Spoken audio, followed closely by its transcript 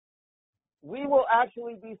we will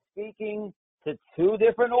actually be speaking to two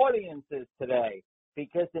different audiences today,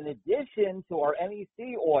 because in addition to our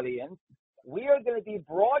NEC audience, we are going to be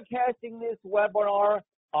broadcasting this webinar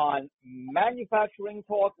on Manufacturing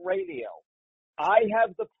Talk Radio. I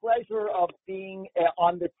have the pleasure of being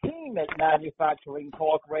on the team at Manufacturing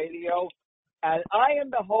Talk Radio, and I am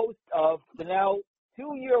the host of the now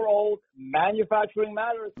 2-year-old Manufacturing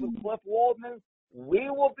Matters with Cliff Waldman. We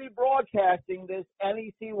will be broadcasting this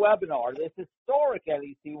NEC webinar, this historic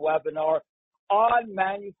NEC webinar on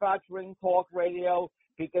Manufacturing Talk Radio,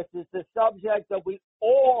 because it's a subject that we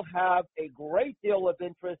all have a great deal of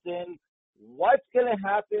interest in. What's going to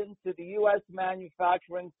happen to the U.S.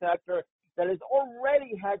 manufacturing sector that has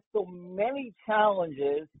already had so many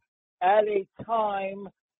challenges at a time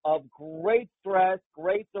of great stress,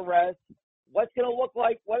 great duress? What's going to look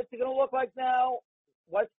like? What is it going to look like now?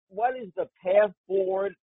 What is the path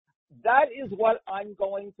forward? That is what I'm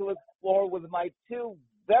going to explore with my two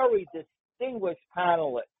very distinguished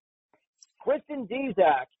panelists. Kristen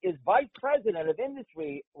Dzyak is Vice President of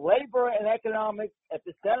Industry, Labor, and Economics at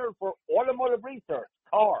the Center for Automotive Research,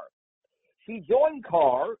 CAR. She joined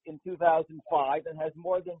CAR in 2005 and has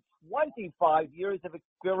more than 25 years of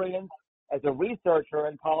experience as a researcher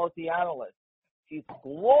and policy analyst. She's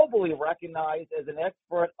globally recognized as an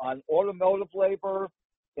expert on automotive labor,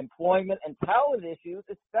 employment, and talent issues,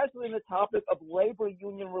 especially in the topic of labor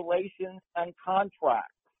union relations and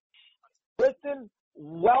contracts. Kristen,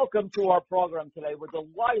 welcome to our program today. We're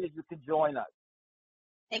delighted you could join us.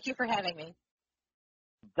 Thank you for having me.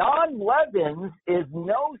 Don Levins is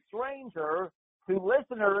no stranger to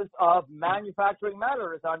listeners of Manufacturing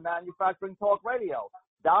Matters on Manufacturing Talk Radio.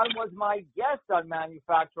 Don was my guest on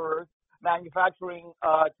Manufacturing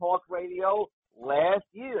Talk Radio last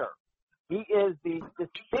year. He is the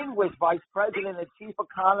distinguished Vice President and Chief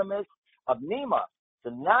Economist of NEMA,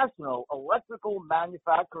 the National Electrical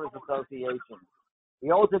Manufacturers Association. He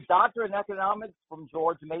holds a doctorate in economics from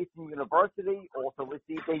George Mason University, also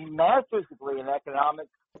received a master's degree in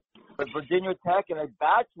economics from Virginia Tech and a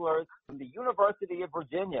bachelor's from the University of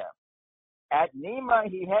Virginia. At NEMA,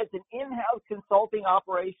 he heads an in-house consulting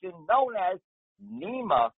operation known as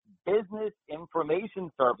NEMA Business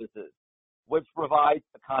Information Services, which provides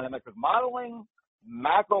econometric modeling,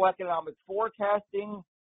 macroeconomic forecasting,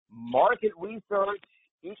 market research,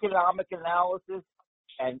 economic analysis,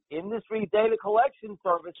 and industry data collection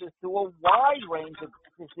services to a wide range of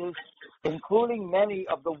businesses, including many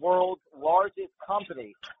of the world's largest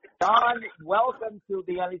companies. Don, welcome to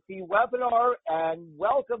the NEC webinar, and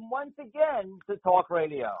welcome once again to Talk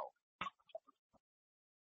Radio.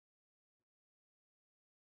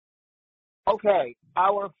 Okay,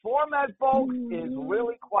 our format, folks, is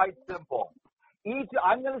really quite simple.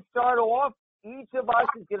 I'm going to start off. Each of us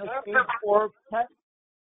is going to speak for 10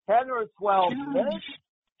 or 12 minutes.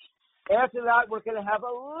 After that, we're going to have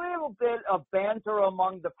a little bit of banter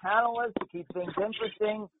among the panelists to keep things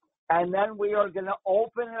interesting, and then we are going to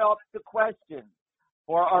open it up to questions.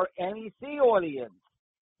 For our NEC audience,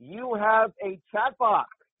 you have a chat box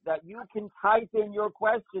that you can type in your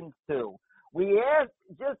questions to. We ask,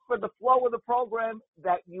 just for the flow of the program,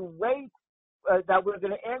 that you wait, that we're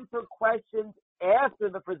going to answer questions after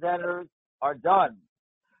the presenters are done.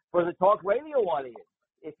 For the Talk Radio audience,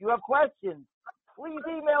 if you have questions, please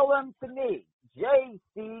email them to me,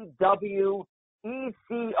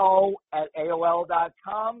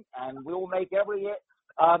 jcweco@aol.com, and we will make every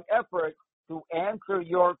effort to answer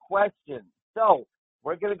your questions. So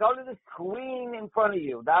we're going to go to the screen in front of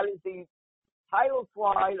you. That is the title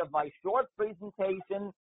slide of my short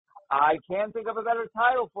presentation. I can't think of a better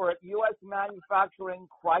title for it, U.S. Manufacturing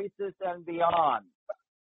Crisis and Beyond.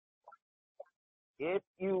 Why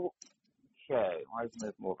isn't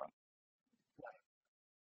this moving?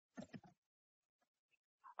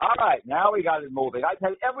 All right, now we got it moving. I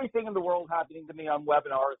tell you, everything in the world happening to me on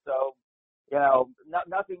webinars, so,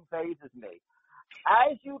 nothing phases me.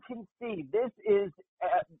 As you can see, this is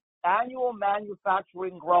annual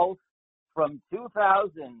manufacturing growth from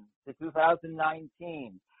 2000 to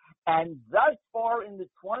 2019. And thus far in the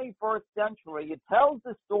 21st century, it tells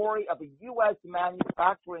the story of a U.S.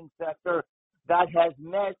 manufacturing sector that has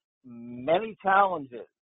met many challenges.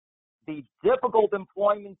 The difficult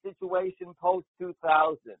employment situation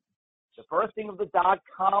post-2000, the bursting of the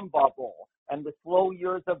dot-com bubble, and the slow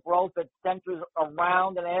years of growth that centers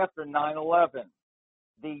around and after 9/11,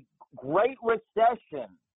 the Great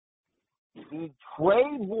Recession, the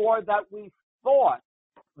trade war that we thought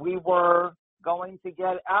we were going to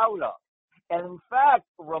get out of. And in fact,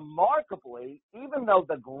 remarkably, even though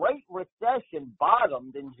the Great Recession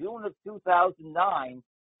bottomed in June of 2009,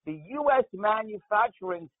 the U.S.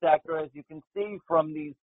 manufacturing sector, as you can see from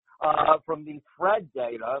these Fred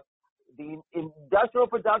data, the industrial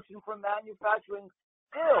production from manufacturing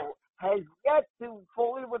still has yet to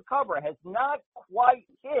fully recover, has not quite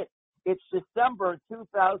hit its December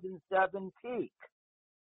 2007 peak.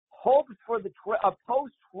 Hopes for a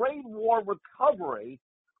post-trade war recovery,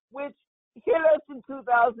 which hit us in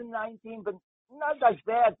 2019, but not that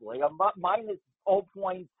badly, a minus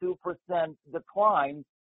 0.2% decline.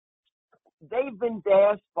 They've been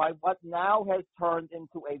dashed by what now has turned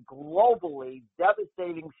into a globally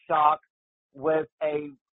devastating shock with a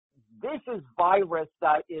vicious virus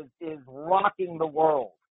that is rocking the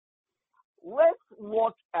world. Let's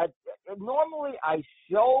look at, normally I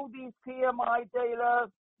show these PMI data.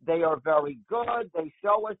 They are very good. They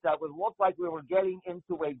show us that it would look like we were getting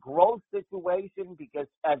into a growth situation because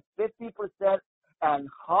at 50% and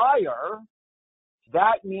higher,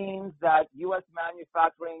 that means that U.S.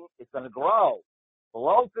 manufacturing is going to grow.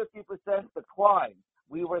 Below 50% decline.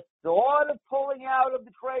 We were sort of pulling out of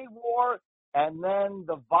the trade war, and then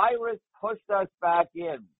the virus pushed us back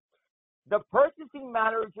in. The Purchasing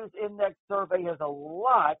Managers Index survey has a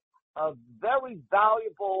lot of very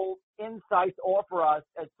valuable insights to offer us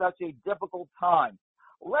at such a difficult time.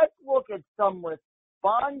 Let's look at some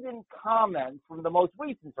respondent comments from the most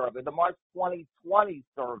recent survey, the March 2020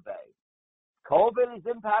 survey. COVID is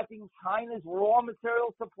impacting China's raw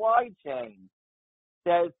material supply chain,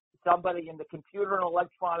 says somebody in the computer and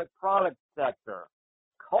electronic products sector.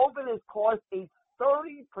 COVID has caused a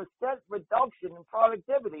 30% reduction in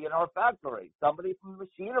productivity in our factories. Somebody from the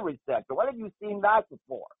machinery sector. When have you seen that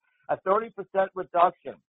before? A 30%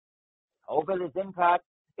 reduction. COVID's impact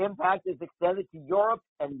is extended to Europe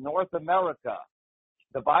and North America.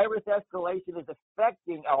 The virus escalation is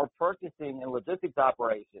affecting our purchasing and logistics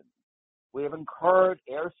operations. We have incurred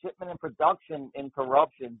air shipment and production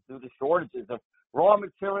interruptions due to shortages of raw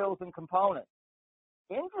materials and components.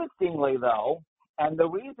 Interestingly, though, and the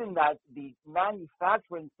reason that the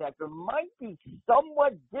manufacturing sector might be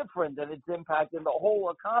somewhat different than its impact in the whole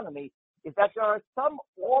economy is that there are some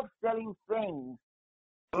offsetting things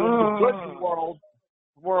in the goods world.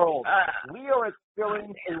 We are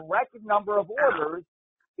experiencing a record number of orders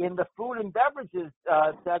in the food and beverages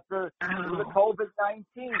sector due to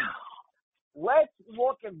COVID-19. Let's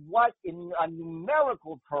look at what, in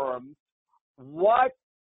numerical terms, what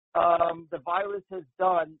the virus has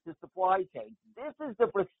done to supply chains. This is the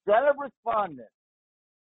percent of respondents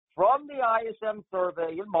from the ISM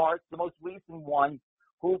survey in March, the most recent one,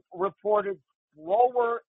 who reported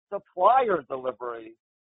slower supplier deliveries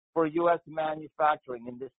for U.S. manufacturing.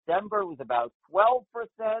 In December, it was about 12%.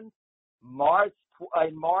 In March,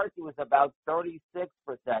 it was about 36%.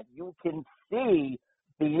 You can see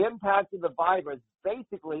the impact of the virus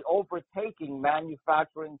basically overtaking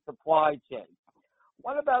manufacturing supply chains.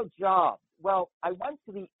 What about jobs? Well, I went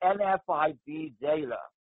to the NFIB data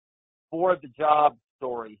for the job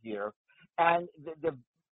story here, and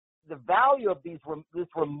the value of this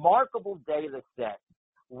remarkable data set,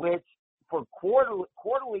 which for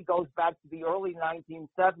quarterly goes back to the early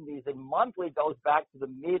 1970s and monthly goes back to the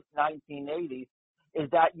mid-1980s, is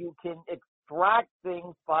that you can extract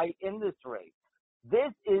things by industry.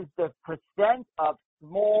 This is the percent of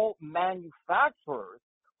small manufacturers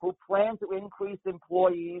who plan to increase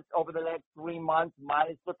employees over the next 3 months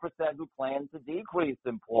minus the percent who plan to decrease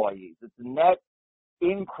employees. It's a net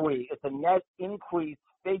increase. It's a net increase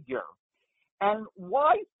figure. And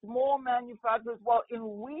why small manufacturers? Well,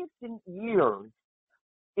 in recent years,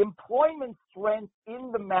 employment strength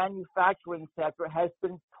in the manufacturing sector has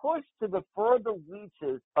been pushed to the further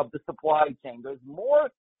reaches of the supply chain. There's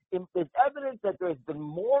evidence that there's been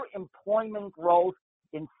more employment growth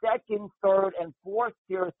in second, third, and fourth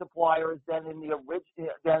tier suppliers than in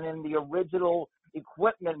the original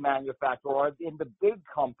equipment manufacturer or in the big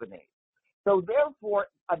companies. So therefore,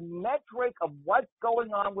 a metric of what's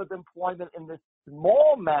going on with employment in the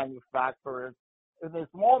small manufacturers is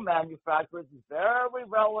very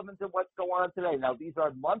relevant to what's going on today. Now, these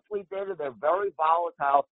are monthly data. They're very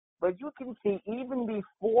volatile. But you can see even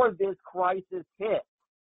before this crisis hit,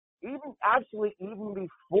 even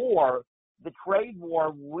before the trade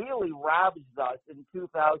war really ravaged us in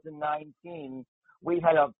 2019, we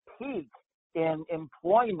had a peak in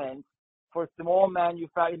employment for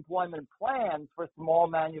employment plans for small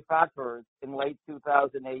manufacturers in late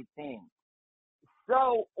 2018.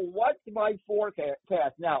 So what's my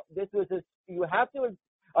forecast? Now, you have to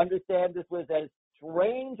understand this was as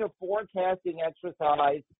strange a forecasting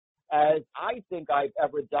exercise as I think I've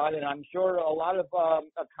ever done, and I'm sure a lot of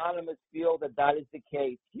economists feel that is the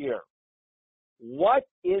case here. What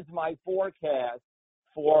is my forecast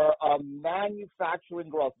for manufacturing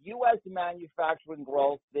growth, U.S. manufacturing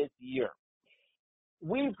growth this year.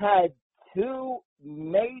 We've had two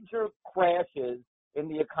major crashes in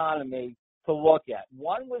the economy to look at.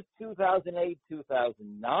 One was 2008,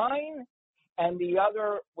 2009, and the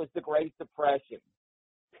other was the Great Depression.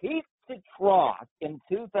 Peak to trough in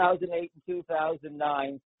 2008 and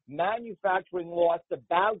 2009, manufacturing lost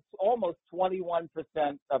about almost 21%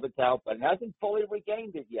 of its output. It hasn't fully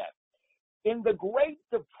regained it yet. In the Great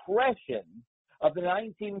Depression of the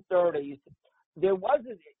 1930s, there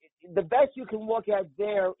wasn't, the best you can look at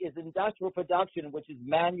there is industrial production, which is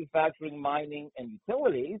manufacturing, mining, and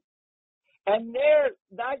utilities. And there,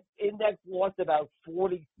 that index lost about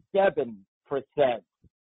 47%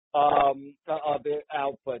 of the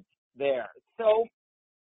output there. So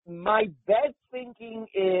my best thinking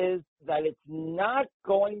is that it's not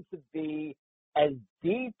going to be as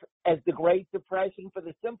deep as the Great Depression for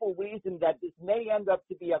the simple reason that this may end up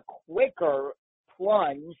to be a quicker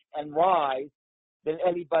plunge and rise than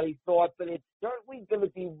anybody thought, but it's certainly going to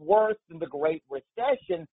be worse than the Great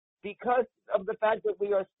Recession because of the fact that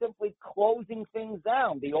we are simply closing things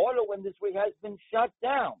down. The auto industry has been shut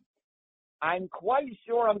down. I'm quite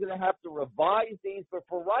sure I'm going to have to revise these, but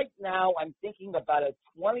for right now, I'm thinking about a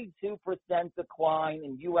 22% decline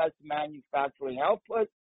in U.S. manufacturing output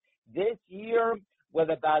this year, with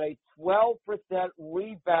about a 12%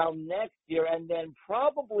 rebound next year, and then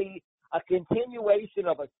probably a continuation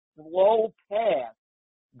of a slow path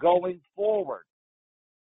going forward.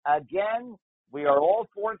 Again, we are all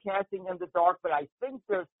forecasting in the dark, but I think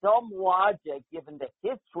there's some logic given the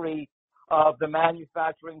history of the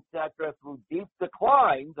manufacturing sector through deep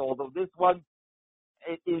declines, although this one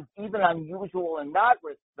is even unusual in that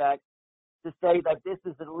respect, to say that this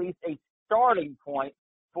is at least a starting point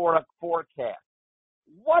for a forecast.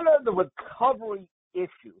 What are the recovery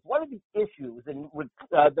issues? What are the issues in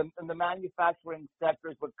the manufacturing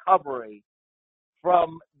sector's recovery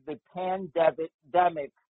from the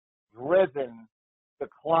pandemic-driven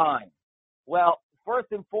decline? Well,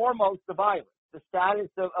 first and foremost, the virus, the status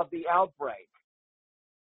of the outbreak.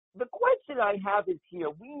 The question I have is here.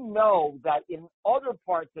 We know that in other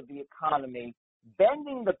parts of the economy,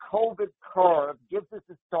 bending the COVID curve gives us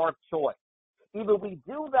a stark choice. Either we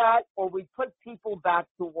do that or we put people back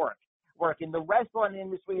to work. In the restaurant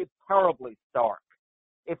industry, it's terribly stark.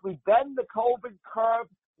 If we bend the COVID curve,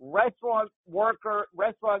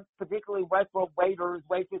 particularly restaurant waiters,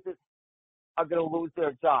 waitresses, are going to lose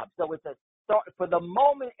their jobs. So it's a start, for the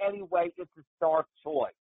moment anyway, it's a stark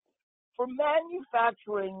choice. For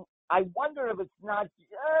manufacturing, I wonder if it's not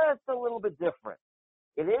just a little bit different.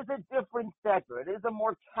 It is a different sector. It is a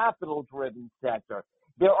more capital-driven sector.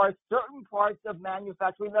 There are certain parts of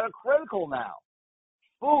manufacturing that are critical now.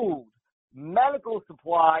 Food, medical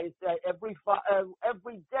supplies. Every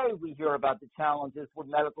day we hear about the challenges with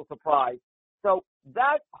medical supplies. So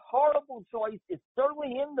that horrible choice is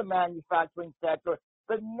certainly in the manufacturing sector,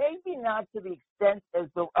 but maybe not to the extent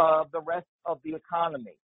as the rest of the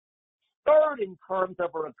economy. Third, in terms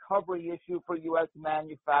of a recovery issue for U.S.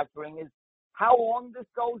 manufacturing, is how long this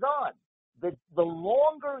goes on. The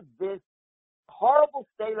longer this horrible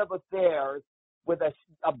state of affairs with a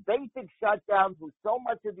basic shutdown through so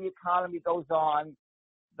much of the economy goes on,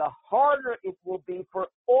 the harder it will be for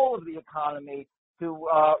all of the economy to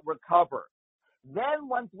recover. Then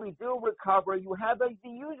once we do recover, you have the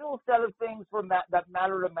usual set of things that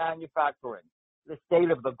matter to manufacturing. The state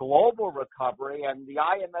of the global recovery, and the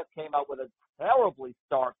IMF came out with a terribly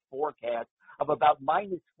stark forecast of about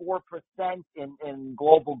 -4% in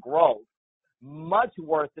global growth, much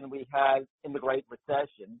worse than we had in the Great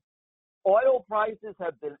Recession. Oil prices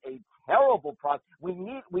have been a terrible problem. We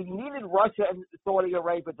needed Russia and Saudi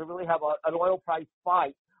Arabia to really have an oil price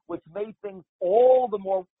fight, which made things all the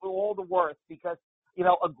worse because,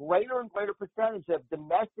 a greater and greater percentage of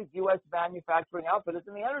domestic U.S. manufacturing output is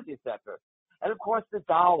in the energy sector. And, of course, the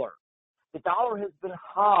dollar. The dollar has been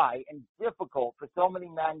high and difficult for so many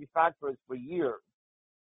manufacturers for years.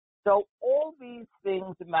 So all these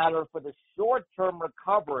things matter for the short-term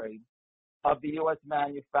recovery of the U.S.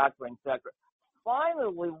 manufacturing sector.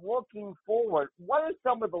 Finally, looking forward, what are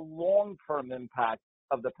some of the long-term impacts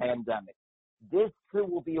of the pandemic? This, too,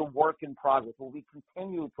 will be a work in progress. We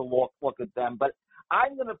continue to look at them. But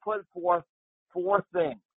I'm going to put forth 4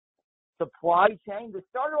 things. Supply chain. To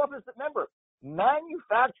start off, remember,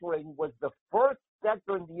 manufacturing was the first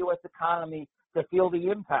sector in the U.S. economy to feel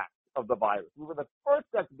the impact of the virus. We were the first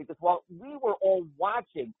sector because while we were all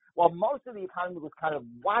watching, while most of the economy was kind of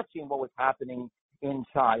watching what was happening in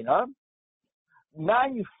China,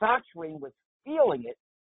 manufacturing was feeling it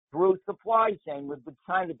through supply chain, with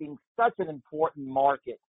China being such an important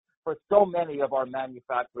market for so many of our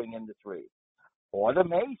manufacturing industries.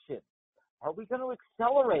 Automation. Are we going to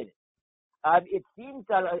accelerate it? It seems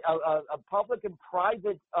that a public and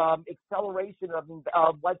private acceleration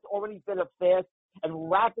of what's already been a fast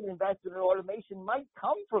and rapid investment in automation might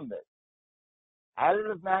come from this.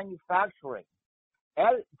 Additive manufacturing.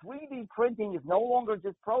 3D printing is no longer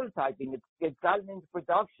just prototyping. It's gotten into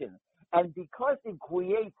production. And because it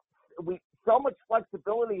creates so much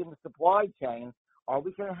flexibility in the supply chain, are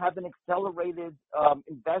we going to have an accelerated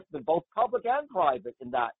investment, both public and private,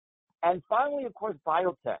 in that? And finally, of course,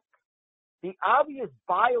 biotech. The obvious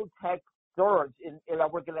biotech surge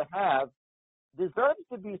that we're going to have deserves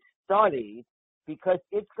to be studied because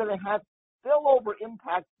it's going to have spillover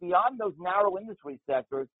impacts beyond those narrow industry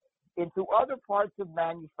sectors into other parts of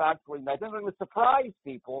manufacturing that I think are going to surprise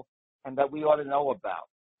people and that we ought to know about.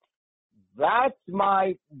 That's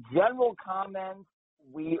my general comments.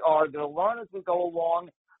 We are going to learn as we go along.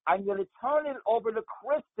 I'm going to turn it over to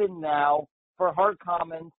Kristen now for her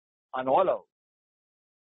comments on autos.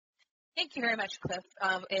 Thank you very much, Cliff.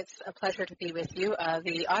 It's a pleasure to be with you.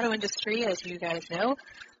 The auto industry, as you guys know,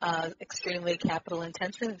 extremely capital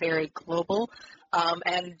intensive, very global,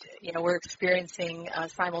 and we're experiencing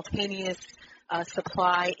simultaneous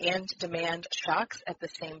supply and demand shocks at the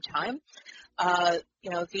same time.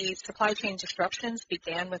 The supply chain disruptions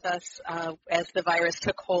began with us as the virus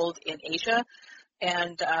took hold in Asia,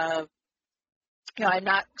 and I'm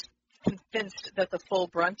not convinced that the full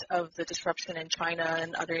brunt of the disruption in China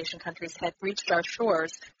and other Asian countries had reached our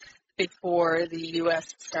shores before the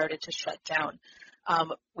U.S. started to shut down.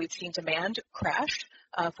 We've seen demand crash,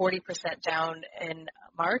 40% down in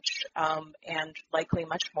March, and likely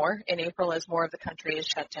much more in April as more of the country is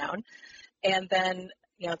shut down. And then,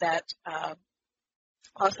 that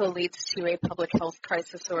also leads to a public health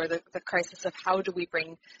crisis, or the crisis of how do we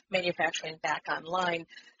bring manufacturing back online?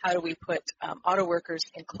 How do we put auto workers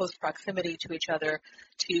in close proximity to each other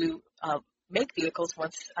to make vehicles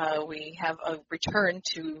once we have a return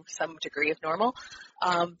to some degree of normal?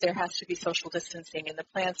 There has to be social distancing in the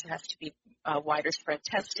plants. There has to be wider spread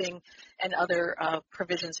testing and other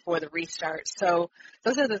provisions for the restart. So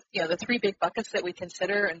those are the three big buckets that we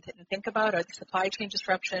consider and think about: are the supply chain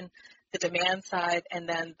disruption, the demand side, and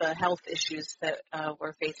then the health issues that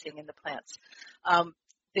we're facing in the plants.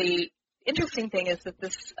 The interesting thing is that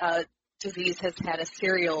this disease has had a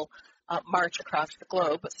serial march across the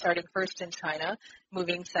globe, starting first in China,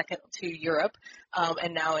 moving second to Europe,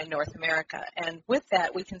 and now in North America. And with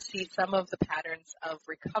that, we can see some of the patterns of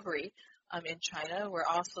recovery in China. We're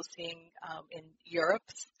also seeing in Europe,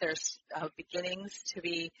 there's beginnings to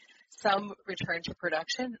be some return to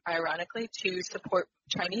production, ironically, to support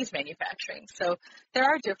Chinese manufacturing. So there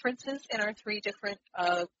are differences in our three different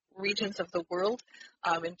regions of the world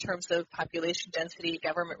in terms of population density,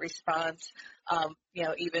 government response,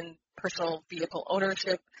 even personal vehicle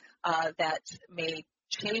ownership that may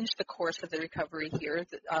change the course of the recovery here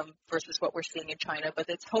versus what we're seeing in China. But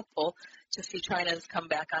it's hopeful to see China's come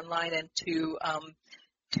back online, and to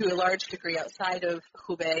a large degree outside of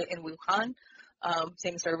Hubei and Wuhan,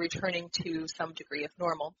 things are returning to some degree of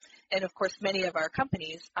normal. And, of course, many of our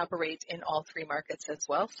companies operate in all three markets as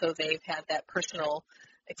well, so they've had that personal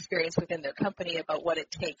experience within their company about what it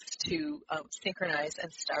takes to synchronize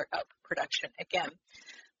and start up production again.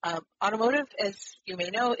 Automotive, as you may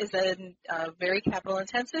know, is very capital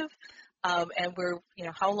intensive, and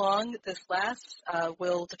how long this lasts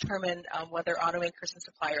will determine whether automakers and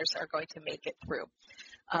suppliers are going to make it through.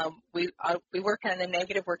 We work on a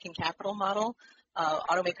negative working capital model.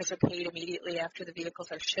 Automakers are paid immediately after the vehicles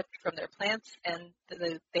are shipped from their plants, and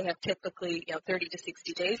they have typically 30 to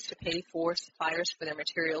 60 days to pay for suppliers for their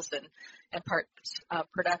materials and parts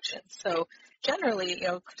production. So generally,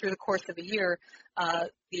 through the course of a year,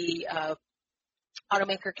 the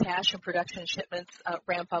automaker cash and production shipments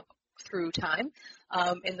ramp up through time.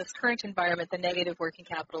 In this current environment, the negative working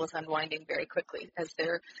capital is unwinding very quickly as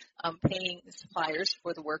they're paying suppliers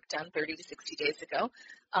for the work done 30 to 60 days ago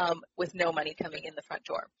with no money coming in the front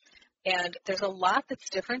door. And there's a lot that's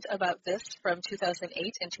different about this from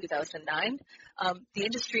 2008 and 2009. The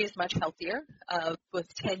industry is much healthier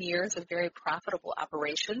with 10 years of very profitable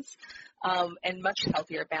operations and much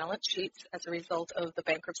healthier balance sheets as a result of the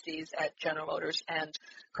bankruptcies at General Motors and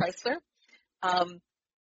Chrysler.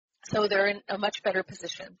 So they're in a much better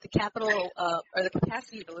position. The capital or the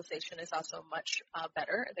capacity utilization is also much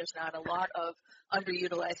better. There's not a lot of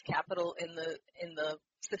underutilized capital in the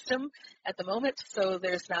system at the moment, so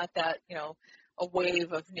there's not that a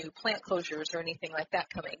wave of new plant closures or anything like that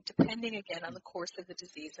coming, depending again on the course of the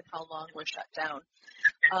disease and how long we're shut down.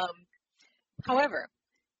 However,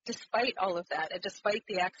 despite all of that, and despite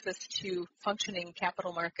the access to functioning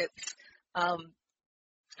capital markets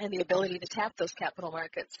and the ability to tap those capital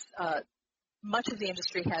markets, much of the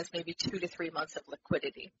industry has maybe 2 to 3 months of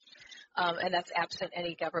liquidity. And that's absent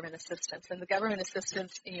any government assistance. And the government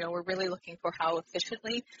assistance, we're really looking for how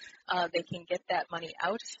efficiently they can get that money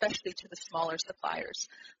out, especially to the smaller suppliers.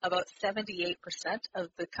 About 78% of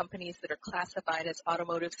the companies that are classified as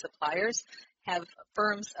automotive suppliers have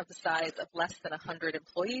firms of the size of less than 100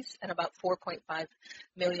 employees and about $4.5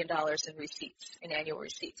 million in receipts, in annual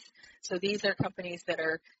receipts. So these are companies that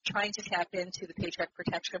are trying to tap into the Paycheck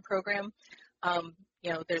Protection Program.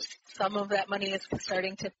 There's some of that money is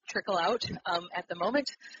starting to trickle out at the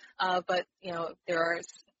moment, but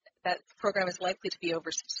that program is likely to be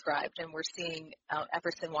oversubscribed, and we're seeing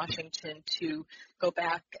efforts in Washington to go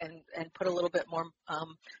back and put a little bit more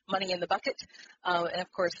money in the bucket. And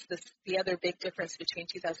of course, the other big difference between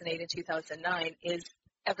 2008 and 2009 is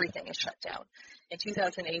everything is shut down. In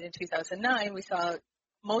 2008 and 2009, we saw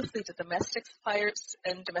mostly the domestic suppliers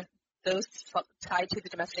and those tied to the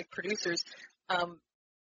domestic producers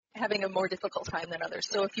having a more difficult time than others.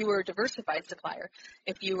 So if you were a diversified supplier,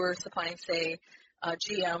 if you were supplying, say,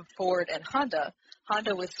 GM, Ford, and Honda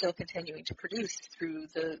was still continuing to produce through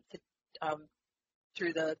the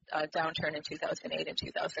downturn in 2008 and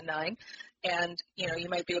 2009, and you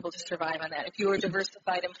might be able to survive on that. If you were a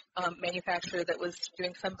diversified manufacturer that was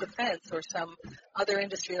doing some defense or some other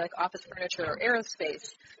industry like office furniture or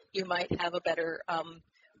aerospace, you might have a better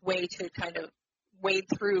way to kind of wade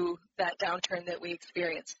through that downturn that we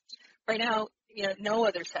experienced. Right now, no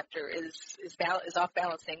other sector is off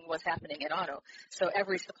balancing what's happening in auto. So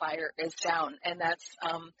every supplier is down, and that's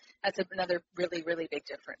another really, really big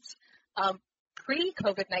difference.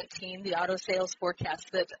 Pre-COVID-19, the auto sales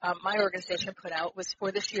forecast that my organization put out was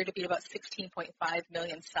for this year to be about 16.5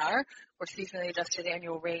 million SAAR, or seasonally adjusted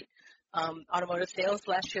annual rate. Automotive sales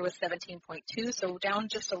last year was 17.2, so down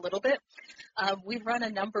just a little bit. We've run a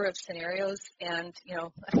number of scenarios, and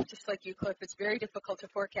just like you, Cliff, it's very difficult to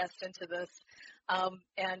forecast into this,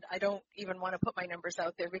 and I don't even want to put my numbers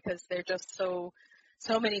out there because they're just so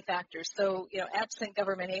many factors. So absent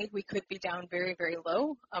government aid, we could be down very, very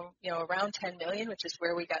low, around 10 million, which is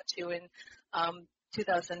where we got to in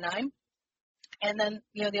 2009. And then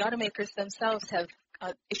the automakers themselves have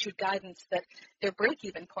issued guidance that their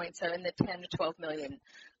break-even points are in the 10 to 12 million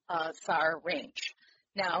SAAR range.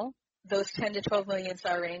 Now, those 10 to 12 million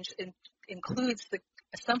SAAR range includes the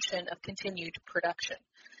assumption of continued production.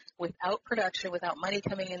 Without production, without money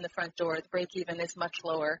coming in the front door, the break-even is much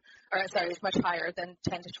higher than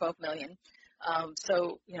 10 to 12 million.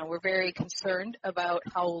 So, we're very concerned about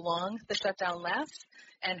how long the shutdown lasts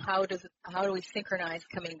and how do we synchronize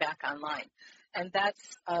coming back online. And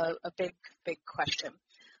that's a big, big question.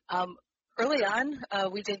 Early on,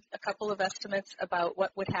 we did a couple of estimates about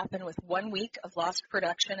what would happen with 1 week of lost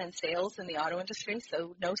production and sales in the auto industry,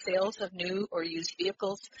 so no sales of new or used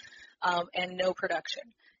vehicles and no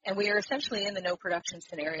production. And we are essentially in the no production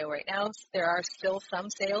scenario right now. There are still some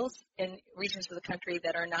sales in regions of the country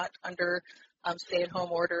that are not under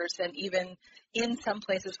stay-at-home orders, and even in some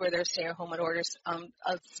places where there are stay-at-home orders,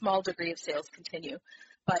 a small degree of sales continue.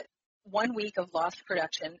 But 1 week of lost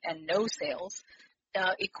production and no sales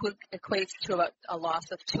equates to about a loss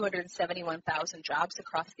of 271,000 jobs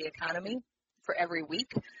across the economy for every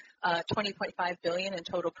week, 20.5 billion in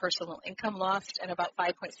total personal income lost, and about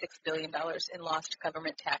 $5.6 billion in lost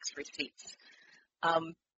government tax receipts.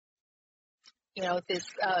 This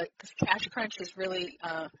cash crunch is really,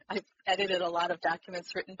 I've edited a lot of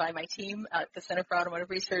documents written by my team at the Center for Automotive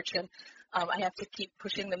Research, and I have to keep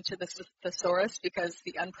pushing them to the thesaurus because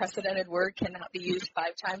the unprecedented word cannot be used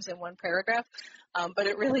 5 times in one paragraph. But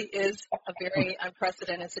it really is a very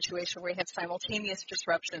unprecedented situation where we have simultaneous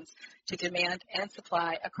disruptions to demand and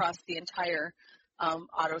supply across the entire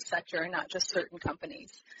auto sector and not just certain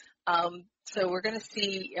companies. So we're going to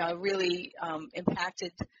see really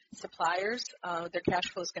impacted suppliers. Their cash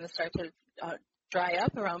flow is going to start to dry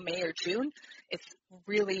up around May or June. It's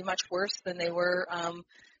really much worse than they were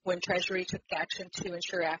when Treasury took action to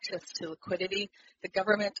ensure access to liquidity. The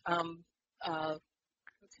government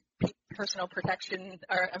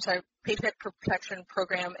Paycheck Protection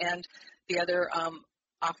Program and the other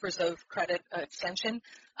offers of credit extension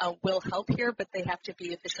will help here, but they have to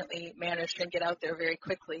be efficiently managed and get out there very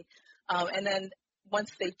quickly. And then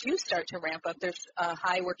once they do start to ramp up, there's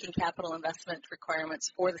high working capital investment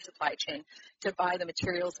requirements for the supply chain to buy the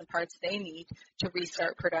materials and parts they need to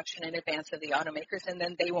restart production in advance of the automakers, and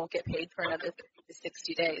then they won't get paid for another 30 to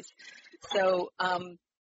 60 days. So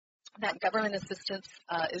that government assistance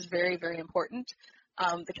is very, very important.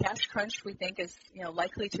 The cash crunch, we think, is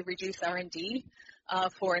likely to reduce R&D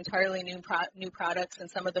for entirely new products and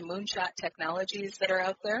some of the moonshot technologies that are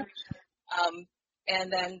out there.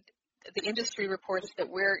 And then the industry reports that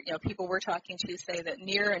people we're talking to say that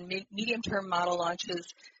near and medium-term model launches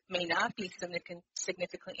may not be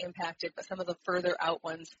significantly impacted, but some of the further out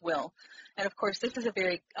ones will. And of course, this is a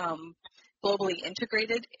very globally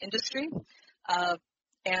integrated industry,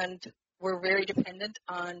 and we're very dependent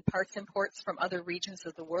on parts imports from other regions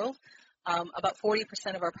of the world. About 40%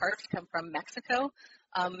 of our parts come from Mexico.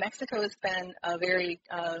 Mexico has been a very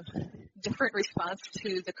different response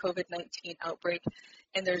to the COVID-19 outbreak,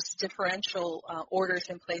 and there's differential orders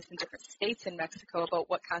in place in different states in Mexico about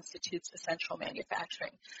what constitutes essential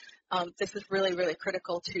manufacturing. This is really, really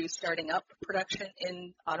critical to starting up production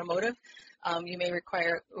in automotive. You may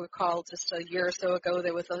recall just a year or so ago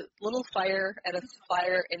there was a little fire at a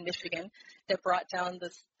supplier in Michigan that brought down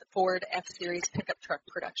the Ford F-Series pickup truck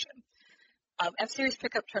production. F-Series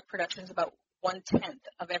pickup truck production is about 1/10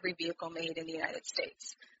 of every vehicle made in the United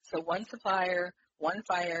States. So one supplier, one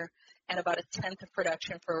fire, and about 1/10 of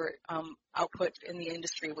production for output in the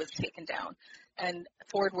industry was taken down. And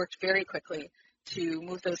Ford worked very quickly to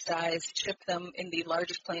move those dies, ship them in the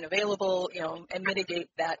largest plane available, and mitigate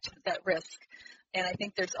that risk. And I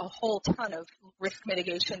think there's a whole ton of risk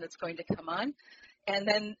mitigation that's going to come on. And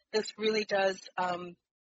then this really does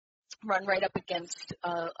run right up against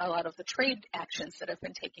a lot of the trade actions that have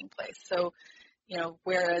been taking place. So,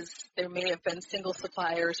 whereas there may have been single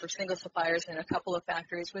suppliers in a couple of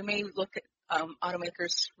factories, we may look at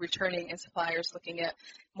automakers returning and suppliers looking at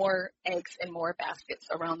more eggs and more baskets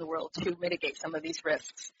around the world to mitigate some of these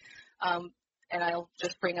risks. And I'll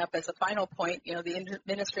just bring up as a final point, the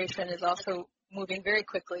administration is also moving very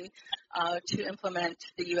quickly to implement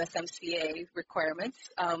the USMCA requirements.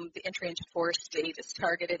 The entry into force date is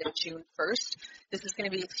targeted at June 1st. This is going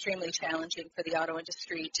to be extremely challenging for the auto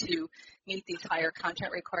industry to meet these higher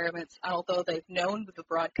content requirements. Although they've known the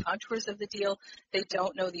broad contours of the deal, they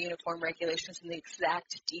don't know the uniform regulations and the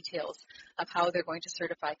exact details of how they're going to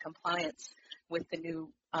certify compliance with the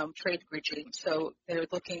new trade regime. So they're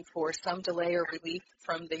looking for some delay or relief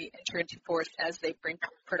from the entry into force as they bring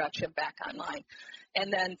production back online.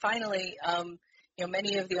 And then finally,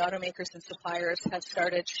 many of the automakers and suppliers have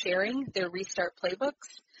started sharing their restart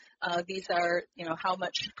playbooks. These are, how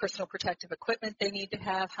much personal protective equipment they need to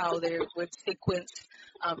have, how they would sequence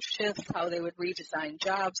shifts, how they would redesign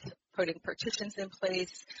jobs, putting partitions in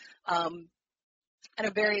place,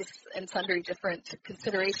 and various and sundry different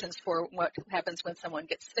considerations for what happens when someone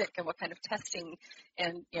gets sick and what kind of testing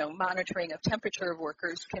and monitoring of temperature of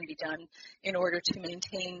workers can be done in order to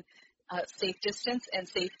maintain safe distance and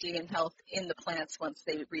safety and health in the plants once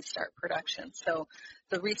they restart production. So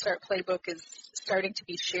the restart playbook is starting to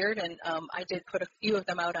be shared, and I did put a few of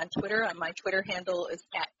them out on Twitter. My Twitter handle is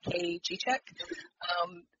 @KGCheck.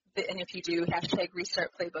 And if you do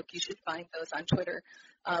 #restart playbook, you should find those on Twitter.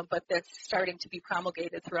 But that's starting to be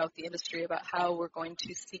promulgated throughout the industry about how we're going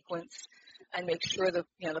to sequence and make sure the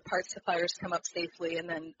parts suppliers come up safely and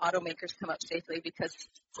then automakers come up safely, because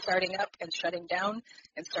starting up and shutting down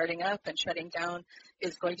and starting up and shutting down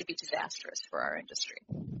is going to be disastrous for our industry.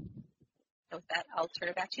 So with that, I'll turn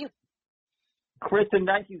it back to you. Kristen,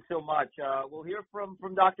 thank you so much. We'll hear from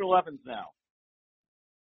Dr. Levens now.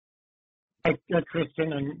 Hi,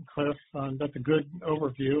 Kristen and Cliff. That's a good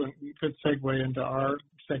overview and good segue into our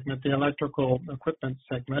segment, the electrical equipment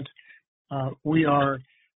segment. We are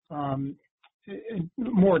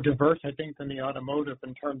more diverse, I think, than the automotive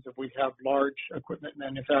in terms of we have large equipment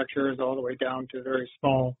manufacturers all the way down to very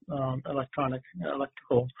small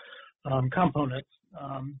electrical components.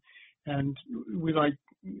 And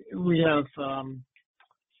we have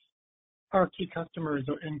our key customers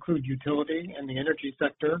include utility and the energy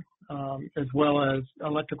sector, as well as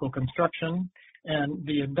electrical construction and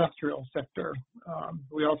the industrial sector.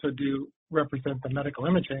 We also do represent the medical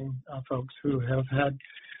imaging folks who have had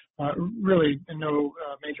really no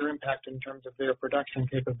major impact in terms of their production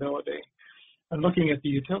capability. And looking at the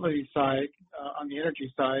utility side, on the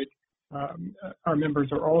energy side, our members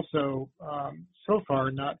are also so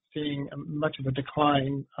far not seeing much of a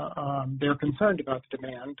decline. They're concerned about the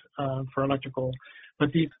demand for electrical,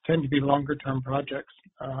 but these tend to be longer-term projects,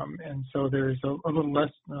 and so there's a little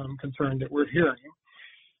less concern that we're hearing.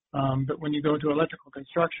 But when you go to electrical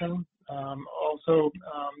construction, also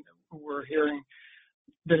we're hearing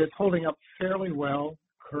that it's holding up fairly well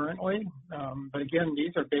currently. But again,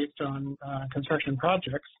 these are based on construction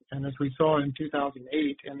projects. And as we saw in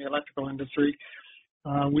 2008 in the electrical industry,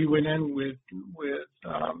 we went in with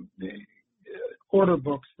the order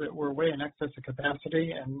books that were way in excess of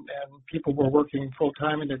capacity, and people were working full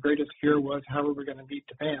time, and their greatest fear was how were we going to meet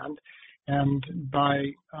demand. And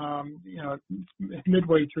by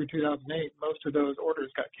midway through 2008, most of those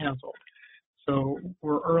orders got canceled. So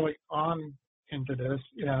we're early on into this,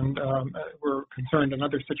 and we're concerned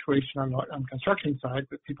another situation on the construction side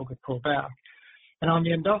that people could pull back. And on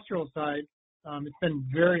the industrial side, it's been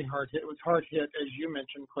very hard hit. It was hard hit, as you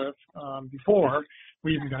mentioned, Cliff, before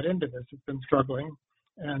we even got into this. It's been struggling.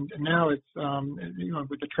 And now it's,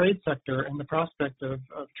 with the trade sector and the prospect of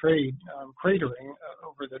trade cratering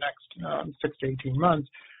over the next 6 to 18 months,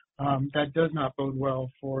 that does not bode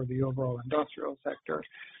well for the overall industrial sector.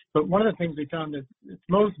 But one of the things we found that it's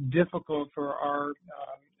most difficult for our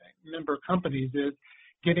member companies is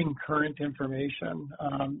getting current information.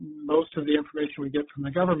 Most of the information we get from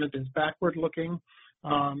the government is backward-looking,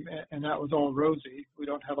 and that was all rosy. We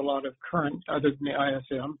don't have a lot of current other than the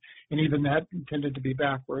ISM, and even that tended to be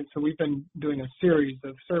backward. So we've been doing a series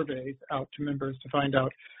of surveys out to members to find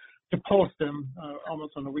out, to post them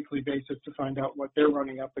almost on a weekly basis to find out what they're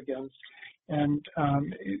running up against. And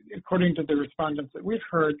according to the respondents that we've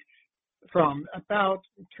heard from, about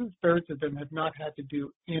 2/3 of them have not had to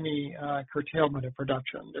do any curtailment of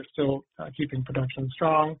production. They're still keeping production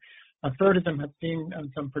strong. 1/3 of them have seen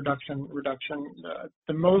some production reduction.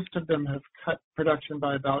 The most of them have cut production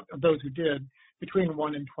by about, of those who did, between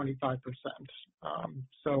 1 and 25%.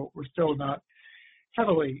 So we're still not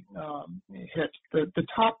heavily hit. The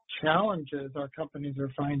top challenges our companies are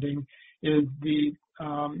finding is they're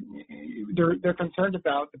concerned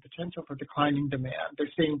about the potential for declining demand. They're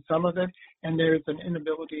seeing some of it, and there's an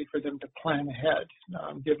inability for them to plan ahead,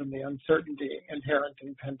 given the uncertainty inherent in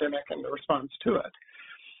the pandemic and the response to it.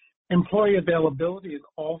 Employee availability is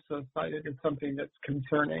also cited as something that's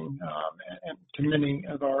concerning and to many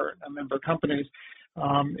of our member companies.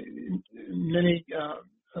 Many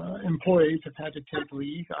employees have had to take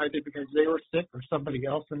leave either because they were sick or somebody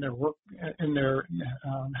else in their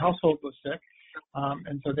household was sick,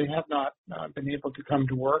 and so they have not been able to come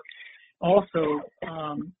to work. Also,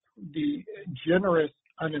 the generous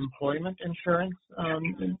unemployment insurance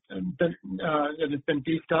that has been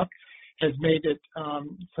beefed up has made it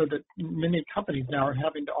so that many companies now are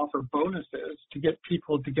having to offer bonuses to get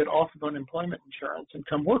people to get off of unemployment insurance and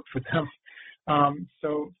come work for them.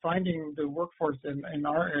 So finding the workforce in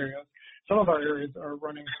our areas, some of our areas are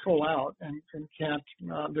running full out and can't,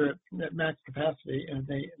 they're at max capacity, and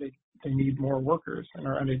they need more workers and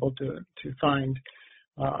are unable to find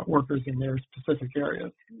workers in their specific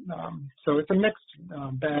areas. So it's a mixed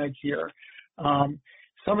bag here.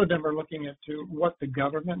 Some of them are looking into what the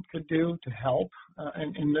government could do to help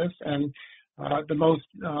in this, and the most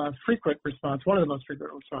frequent response, one of the most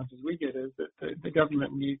frequent responses we get is that the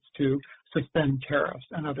government needs to suspend tariffs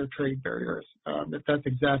and other trade barriers, that's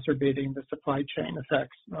exacerbating the supply chain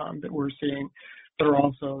effects that we're seeing that are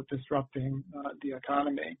also disrupting the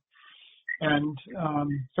economy. And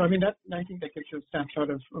so, I mean, I think that gives you a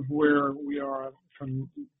snapshot of where we are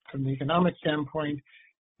from the economic standpoint.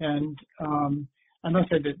 And I must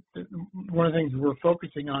say that one of the things we're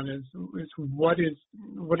focusing on is what is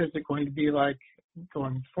it going to be like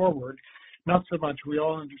going forward? Not so much we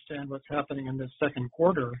all understand what's happening in this second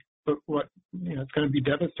quarter, but it's going to be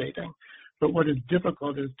devastating. But what is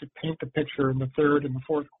difficult is to paint the picture in the third and the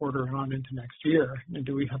fourth quarter and on into next year. And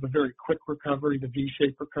do we have a very quick recovery, the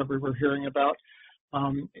V-shaped recovery we're hearing about?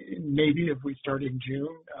 Maybe if we start in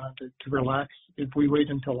June to relax. If we wait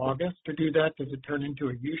until August to do that, does it turn into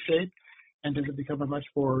a U-shape? And does it become a much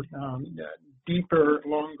more deeper,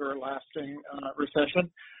 longer-lasting recession?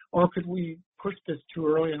 Or could we push this too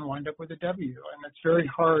early and wind up with a W? And it's very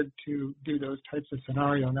hard to do those types of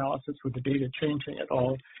scenario analysis with the data changing at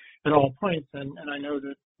all points. And I know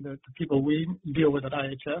that the people we deal with at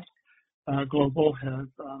IHS Global have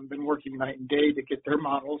been working night and day to get their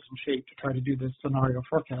models in shape to try to do this scenario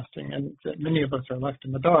forecasting. And that many of us are left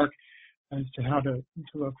in the dark as to how to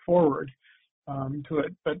look forward to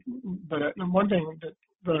it. But one thing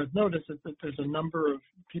that I've noticed is that there's a number of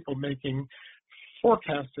people making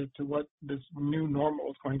forecasts as to what this new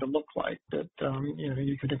normal is going to look like, that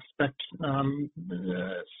you could expect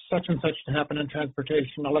such and such to happen in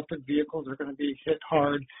transportation. Electric vehicles are going to be hit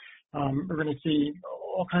hard. We're going to see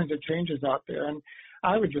all kinds of changes out there. And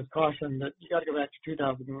I would just caution that you got to go back to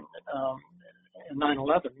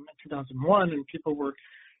 2009/11, 2001, and people were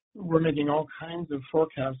we're making all kinds of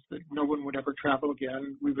forecasts that no one would ever travel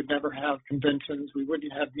again. We would never have conventions. We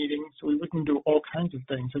wouldn't have meetings. We wouldn't do all kinds of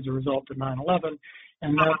things as a result of 9/11,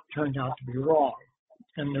 and that turned out to be wrong.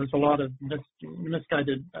 And there's a lot of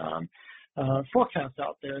misguided forecasts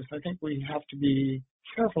out there. So I think we have to be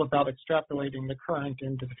careful about extrapolating the current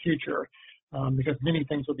into the future because many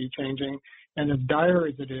things will be changing. And as dire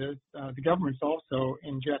as it is, the government's also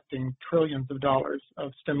injecting trillions of dollars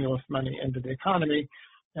of stimulus money into the economy.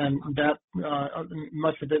 And that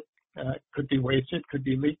much of it could be wasted, could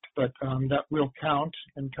be leaked, but that will count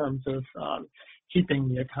in terms of keeping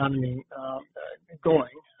the economy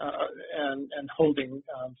going and holding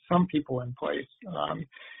some people in place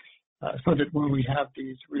so that when we have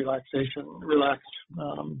these relaxed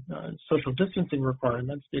social distancing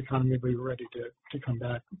requirements, the economy will be ready to come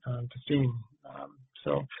back to steam.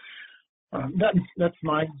 That's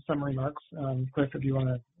my summary remarks. Cliff, if you want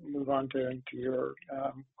to move on to your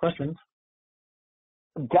questions.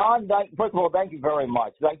 Don, first of all, thank you very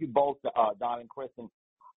much. Thank you both, Don and Kristen.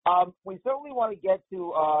 We certainly want to get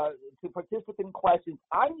to participant questions.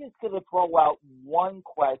 I'm just going to throw out one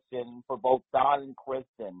question for both Don and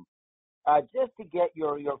Kristen, just to get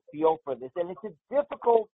your feel for this. And it's a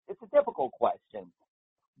difficult question,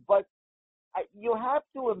 but you have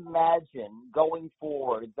to imagine going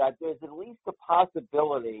forward that there's at least a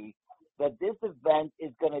possibility that this event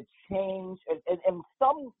is going to change, in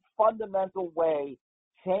some fundamental way,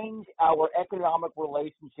 change our economic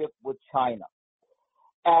relationship with China.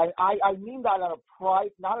 And I mean that on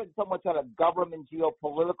not so much on a government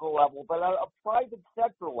geopolitical level, but on a private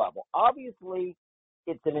sector level. Obviously,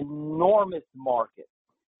 it's an enormous market,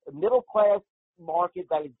 a middle-class market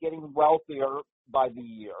that is getting wealthier by the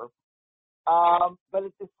year. But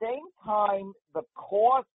at the same time, the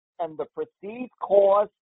costs and the perceived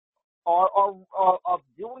costs are of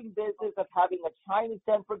doing business, of having a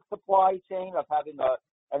China-centric supply chain, of having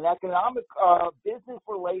an economic business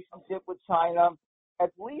relationship with China, at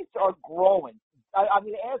least are growing. I'm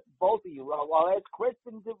going to ask both of you. I'll ask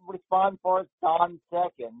Kristen to respond first, Don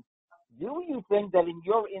second. Do you think that in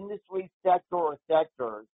your industry sector or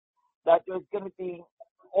sectors that there's going to be,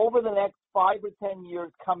 over the next 5 or 10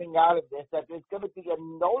 years coming out of this, that there's going to be a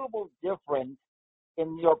notable difference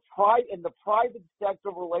in the private sector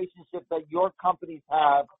relationship that your companies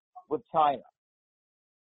have with China?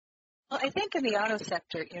 Well, I think in the auto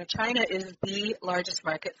sector, China is the largest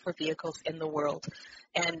market for vehicles in the world,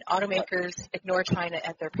 and automakers ignore China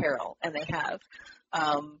at their peril, and they have.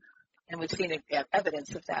 And we've seen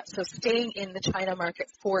evidence of that. So staying in the China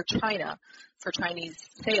market for China, for Chinese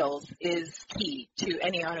sales, is key to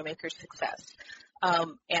any automaker's success.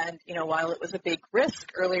 And, while it was a big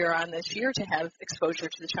risk earlier on this year to have exposure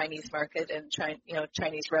to the Chinese market and,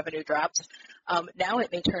 Chinese revenue drops, now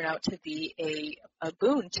it may turn out to be a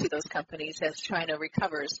boon to those companies as China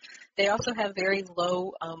recovers. They also have very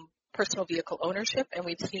low personal vehicle ownership, and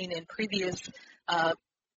we've seen in previous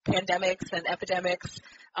pandemics and epidemics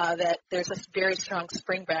that there's a very strong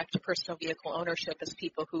spring back to personal vehicle ownership as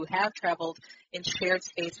people who have traveled in shared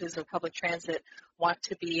spaces or public transit want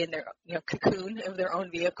to be in their cocoon of their own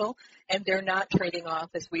vehicle, and they're not trading off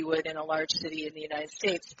as we would in a large city in the United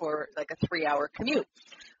States for like a 3-hour commute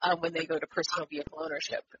when they go to personal vehicle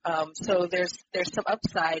ownership. So there's some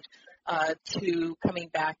upside to coming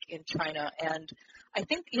back in China, and I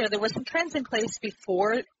think there were some trends in place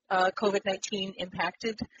before COVID-19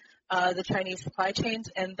 impacted the Chinese supply chains,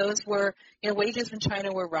 and those were, wages in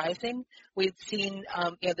China were rising. We've seen,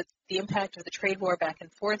 the impact of the trade war back and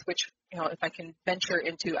forth, which, if I can venture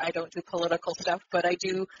into, I don't do political stuff, but I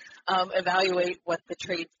do evaluate what the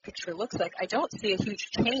trade picture looks like. I don't see a huge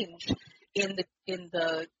change in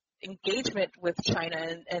the engagement with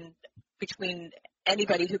China and between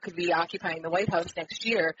anybody who could be occupying the White House next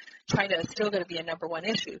year. China is still going to be a number one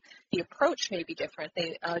issue. The approach may be different.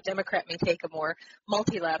 A Democrat may take a more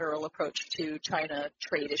multilateral approach to China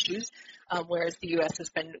trade issues, whereas the U.S.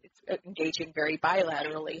 has been engaging very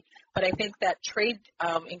bilaterally. But I think that trade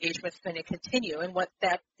engagement is going to continue, and what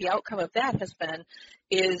the outcome of that has been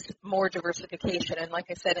is more diversification. And like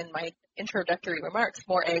I said in my introductory remarks,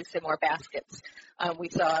 more eggs in more baskets. We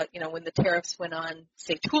saw, when the tariffs went on,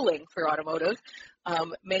 say, tooling for automotive,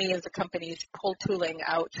 many of the companies pulled tooling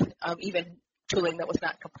out, even tooling that was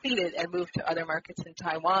not completed, and moved to other markets in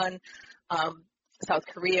Taiwan, South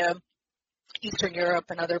Korea, Eastern Europe,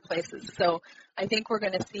 and other places. So I think we're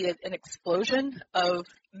going to see an explosion of,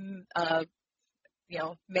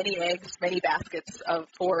 many eggs, many baskets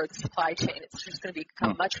for the supply chain. It's just going to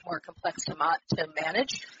become much more complex to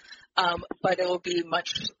manage, but it will be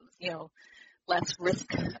much, less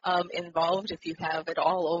risk involved if you have it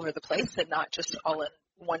all over the place and not just all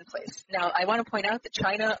in one place. Now, I want to point out that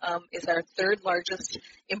China is our third largest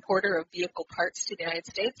importer of vehicle parts to the United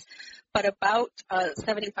States, but about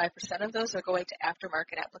 75% of those are going to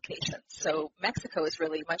aftermarket applications. So Mexico is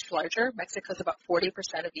really much larger. Mexico is about 40%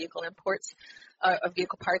 of vehicle imports, of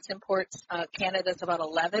vehicle parts imports. Canada is about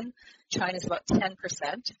 11%. China is about 10%.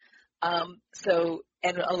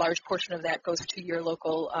 And a large portion of that goes to your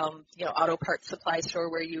local, auto parts supply store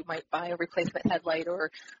where you might buy a replacement headlight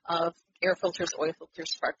or air filters, oil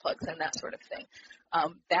filters, spark plugs, and that sort of thing.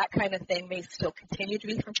 That kind of thing may still continue to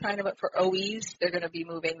be from China, but for OEs, they're going to be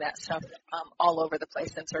moving that stuff all over the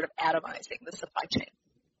place and sort of atomizing the supply chain.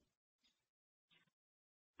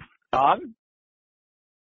 Don?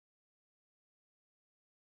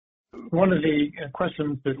 One of the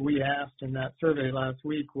questions that we asked in that survey last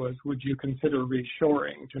week was, would you consider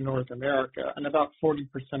reshoring to North America? And about 40%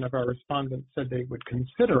 of our respondents said they would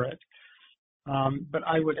consider it. But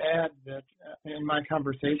I would add that in my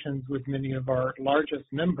conversations with many of our largest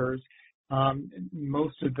members,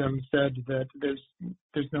 most of them said that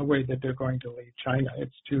there's no way that they're going to leave China.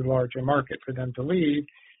 It's too large a market for them to leave,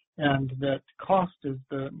 and that cost is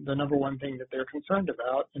the number one thing that they're concerned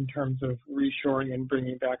about in terms of reshoring and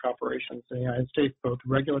bringing back operations in the United States, both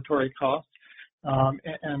regulatory costs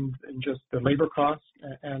and just the labor costs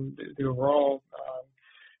and the overall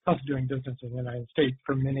cost of doing business in the United States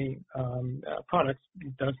for many products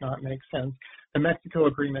does not make sense. The Mexico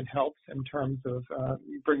agreement helps in terms of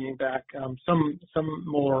bringing back some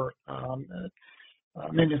more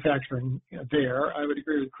manufacturing there. I would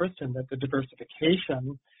agree with Kristen that the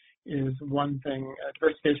diversification is one thing.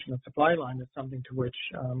 Diversification of supply line is something to which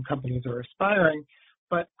companies are aspiring.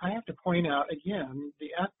 But I have to point out, again, the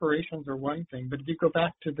aspirations are one thing, but if you go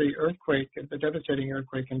back to the earthquake, the devastating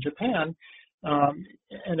earthquake in Japan,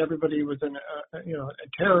 and everybody was in a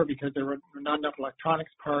terror because there were not enough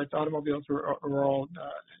electronics parts, automobiles were all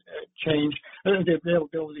changed. The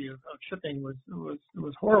availability of shipping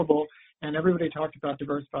was horrible, and everybody talked about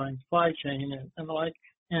diversifying supply chain and the like.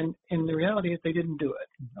 And in the reality is they didn't do it,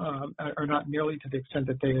 or not nearly to the extent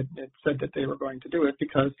that they had said that they were going to do it,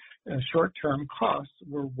 because short-term costs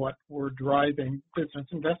were what were driving business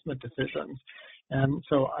investment decisions. And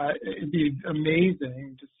so it'd be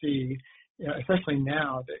amazing to see, especially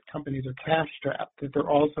now that companies are cash-strapped, that they're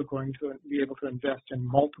also going to be able to invest in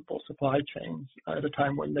multiple supply chains at a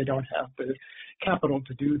time when they don't have the capital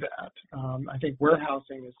to do that. I think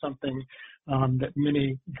warehousing is something that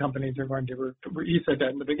many companies are going to, you said that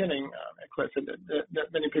in the beginning, Cliff,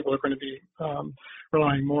 that many people are going to be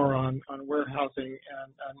relying more on warehousing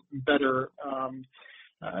and better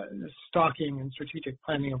stocking and strategic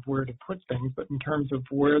planning of where to put things. But in terms of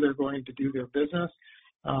where they're going to do their business,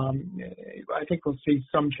 I think we'll see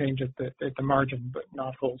some change at the margin, but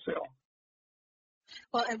not wholesale.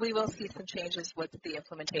 Well, and we will see some changes with the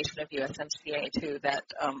implementation of USMCA too. That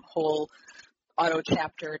whole auto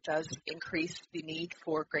chapter does increase the need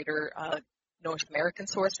for greater North American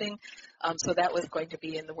sourcing. So that was going to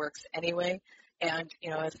be in the works anyway. And,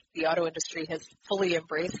 as the auto industry has fully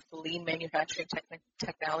embraced the lean manufacturing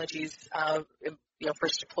technologies,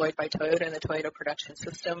 first deployed by Toyota and the Toyota production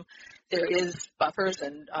system, there is buffers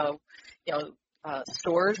and,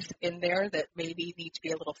 stores in there that maybe need to be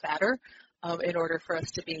a little fatter in order for us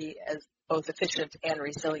to be as both efficient and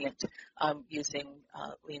resilient using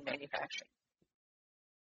lean manufacturing.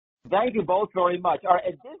 Thank you both very much. All right,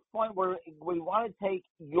 at this point, we want to take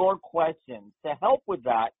your questions. To help with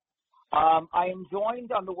that, I am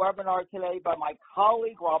joined on the webinar today by my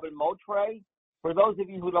colleague, Robin Motre. For those of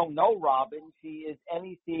you who don't know Robin, she is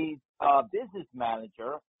NEC's business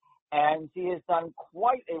manager, and she has done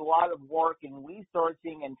quite a lot of work in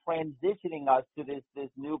researching and transitioning us to this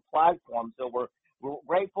new platform. So we're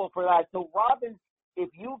grateful for that. So, Robin, if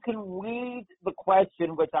you can read the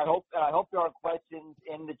question, which I hope there are questions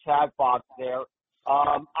in the chat box there,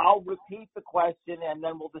 I'll repeat the question, and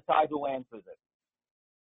then we'll decide who answers it.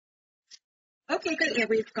 Okay, good. Yeah,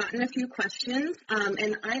 we've gotten a few questions,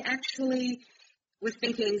 and I actually was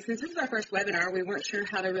thinking, since this is our first webinar, we weren't sure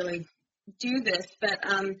how to really do this, but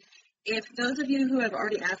if those of you who have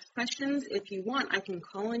already asked questions, if you want, I can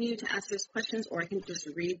call on you to ask those questions, or I can just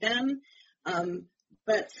read them.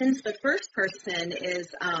 But since the first person is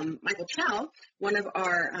Michael Chow, one of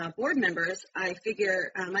our board members, I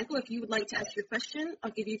figure, Michael, if you would like to ask your question,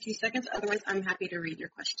 I'll give you a few seconds. Otherwise, I'm happy to read your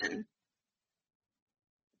question.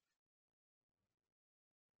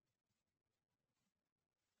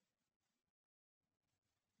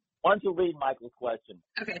 Why don't you read Michael's question?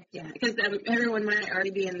 Okay, yeah, because everyone might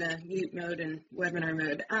already be in the mute mode and webinar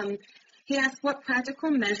mode. He asked, what practical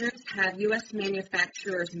measures have U.S.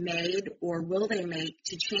 manufacturers made or will they make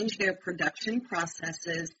to change their production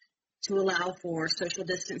processes to allow for social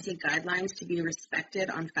distancing guidelines to be respected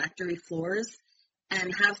on factory floors?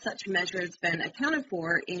 And have such measures been accounted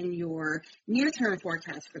for in your near-term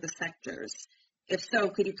forecast for the sectors? If so,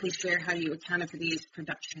 could you please share how you accounted for these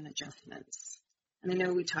production adjustments? And I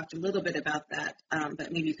know we talked a little bit about that,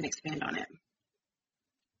 but maybe you can expand on it.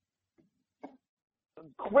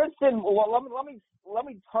 Kristen, well, let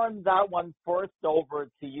me turn that one first over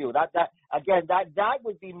to you. That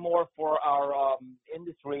would be more for our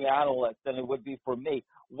industry analysts than it would be for me.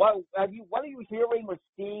 What are you hearing or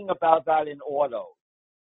seeing about that in auto?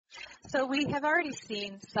 So we have already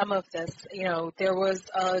seen some of this. You know, there was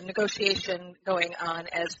a negotiation going on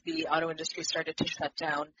as the auto industry started to shut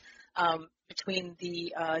down between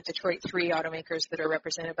the Detroit 3 automakers that are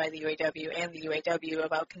represented by the UAW and the UAW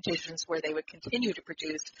about conditions where they would continue to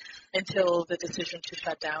produce until the decision to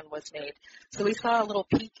shut down was made. So we saw a little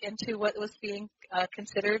peek into what was being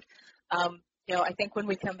considered. You know, I think when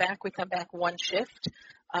we come back one shift.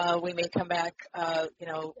 We may come back, you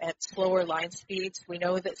know, at slower line speeds. We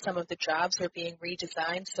know that some of the jobs are being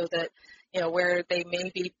redesigned so that, you know, where they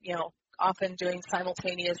may be, you know, often doing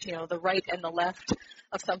simultaneous, you know, the right and the left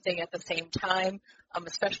of something at the same time,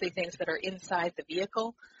 especially things that are inside the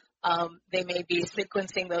vehicle. They may be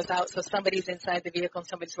sequencing those out. So somebody's inside the vehicle and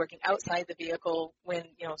somebody's working outside the vehicle when,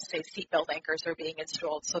 you know, say seatbelt anchors are being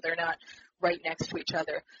installed. So they're not right next to each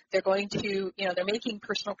other. They're going to, you know, they're making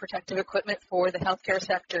personal protective equipment for the healthcare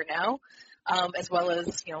sector now, as well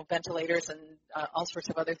as, you know, ventilators and all sorts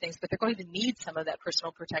of other things. But they're going to need some of that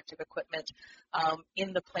personal protective equipment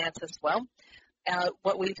in the plants as well.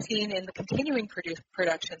 What we've seen in the continuing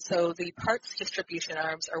production, so the parts distribution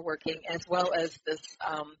arms are working as well as this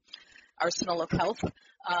arsenal of health,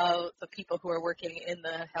 the people who are working in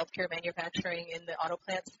the healthcare manufacturing in the auto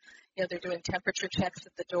plants. You know, they're doing temperature checks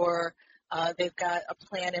at the door. They've got a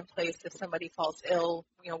plan in place if somebody falls ill,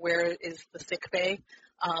 you know, where is the sick bay,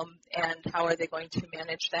 and how are they going to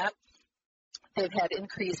manage that. They've had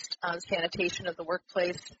increased sanitation of the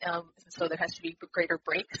workplace, so there has to be greater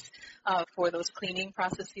breaks for those cleaning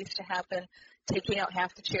processes to happen, taking out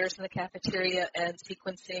half the chairs in the cafeteria and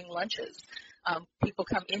sequencing lunches. People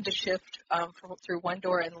come into shift through one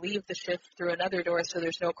door and leave the shift through another door, so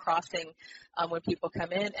there's no crossing when people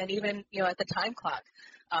come in, and even, you know, at the time clock.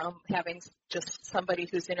 Having just somebody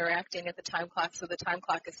who's interacting at the time clock, so the time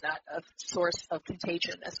clock is not a source of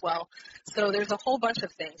contagion as well. So there's a whole bunch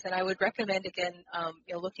of things, and I would recommend, again,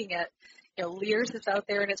 you know, looking at, you know, Lears is out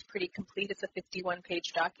there, and it's pretty complete. It's a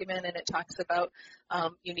 51-page document, and it talks about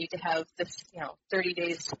you need to have this, you know, 30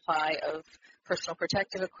 days supply of personal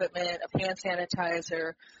protective equipment, of hand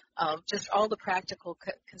sanitizer, just all the practical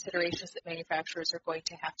considerations that manufacturers are going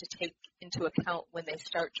to have to take into account when they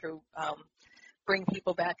start to bring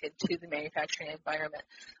people back into the manufacturing environment.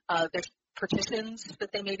 There's partitions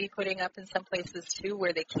that they may be putting up in some places too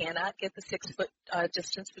where they cannot get the 6-foot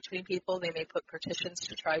distance between people. They may put partitions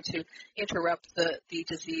to try to interrupt the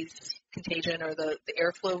disease contagion or the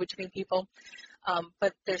airflow between people.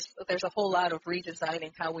 But there's a whole lot of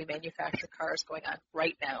redesigning how we manufacture cars going on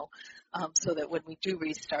right now, so that when we do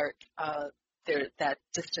restart, that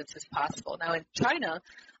distance is possible. Now in China,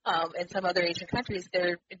 and some other Asian countries,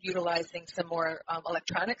 they're utilizing some more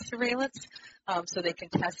electronic surveillance, so they can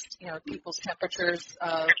test, you know, people's temperatures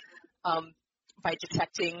by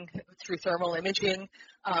detecting through thermal imaging.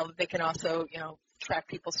 They can also, you know, track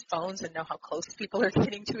people's phones and know how close people are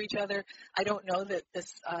getting to each other. I don't know that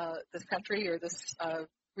this country or this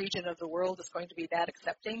region of the world is going to be that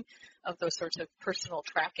accepting of those sorts of personal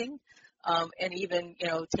tracking, and even, you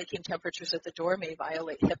know, taking temperatures at the door may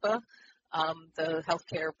violate HIPAA. The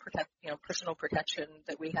healthcare personal protection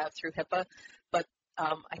that we have through HIPAA, but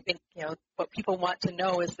I think, you know, what people want to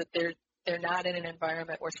know is that they're not in an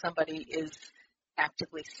environment where somebody is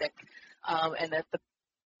actively sick, and that the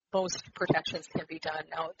most protections can be done.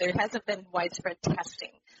 Now, there hasn't been widespread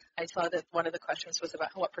testing. I saw that one of the questions was about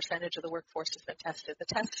what percentage of the workforce has been tested. The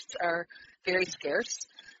tests are very scarce,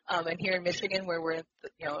 and here in Michigan, where we're,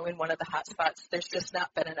 you know, in one of the hot spots, there's just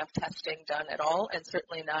not been enough testing done at all, and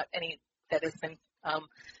certainly not any that has been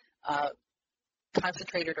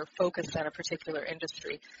concentrated or focused on a particular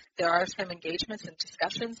industry. There are some engagements and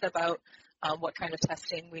discussions about what kind of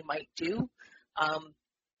testing we might do.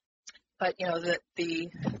 But, you know, the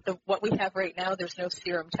what we have right now, there's no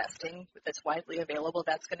serum testing that's widely available.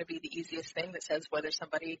 That's going to be the easiest thing that says whether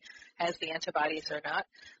somebody has the antibodies or not.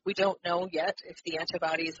 We don't know yet if the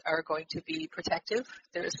antibodies are going to be protective.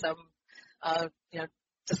 There's some, you know,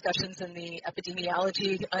 discussions in the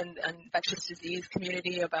epidemiology and infectious disease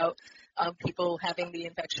community about people having the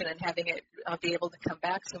infection and having it be able to come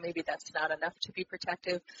back. So maybe that's not enough to be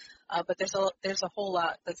protective. But there's a whole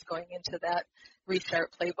lot that's going into that restart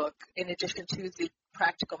playbook, in addition to the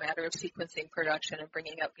practical matter of sequencing production and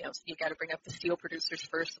bringing up, you got to bring up the steel producers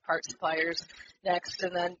first, the part suppliers next,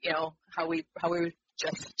 and then, how we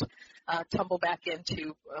just tumble back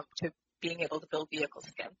into to being able to build vehicles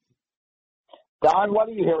again. Don, what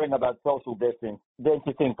are you hearing about social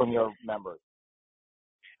distancing from your members?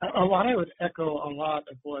 Well, I would echo a lot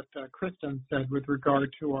of what Kristen said with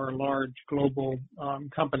regard to our large global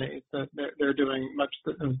companies, that they're doing much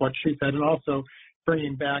of what she said, and also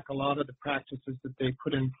bringing back a lot of the practices that they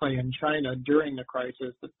put in play in China during the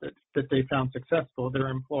crisis that they found successful. They're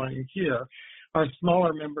employing here. Our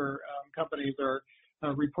smaller member companies are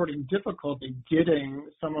reporting difficulty getting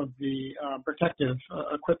some of the protective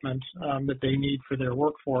equipment that they need for their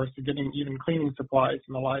workforce, getting even cleaning supplies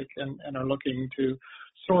and the like, and are looking to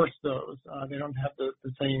source those. They don't have the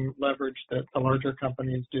same leverage that the larger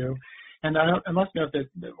companies do. And I must note that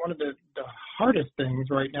one of the hardest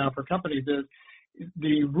things right now for companies is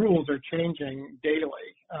the rules are changing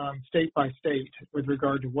daily, state by state, with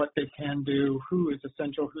regard to what they can do, who is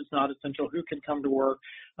essential, who's not essential, who can come to work,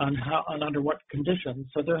 and under what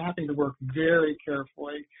conditions. So they're having to work very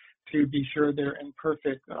carefully to be sure they're in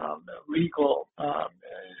perfect legal.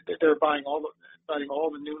 They're abiding all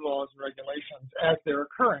the new laws and regulations as they're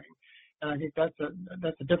occurring, and I think that's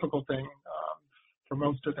a difficult thing for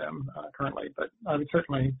most of them currently. But I would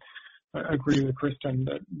certainly agree with Kristen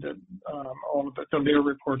that all of the Lear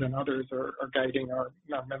report and others are guiding our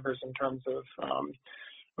members in terms of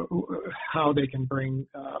how they can bring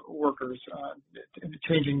workers,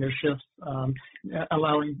 changing their shifts,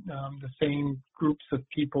 allowing the same groups of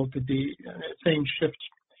people to be same shift,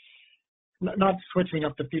 not switching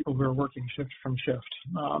up the people who are working shift from shift,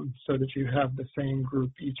 so that you have the same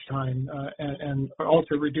group each time, and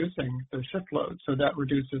also reducing their shift load, so that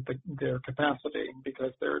reduces their capacity,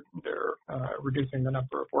 because they're reducing the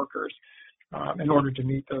number of workers in order to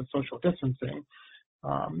meet the social distancing.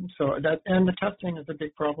 So that, and the testing is a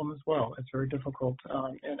big problem as well. It's very difficult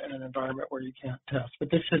in an environment where you can't test, but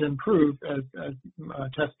this should improve as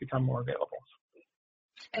tests become more available.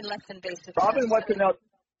 And less invasive. Robin, what's another?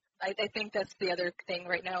 I think that's the other thing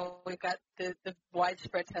right now. We've got the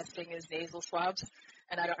widespread testing is nasal swabs,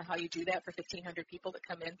 and I don't know how you do that for 1,500 people that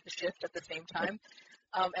come in to shift at the same time,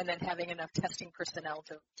 and then having enough testing personnel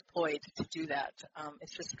deployed to do that.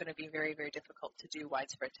 It's just going to be very, very difficult to do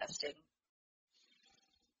widespread testing.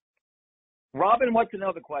 Robin, what's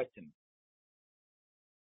another question?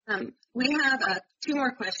 We have two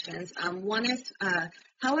more questions. One is,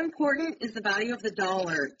 how important is the value of the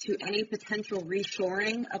dollar to any potential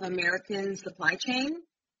reshoring of American supply chain?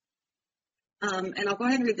 And I'll go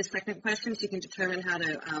ahead and read the second question so you can determine how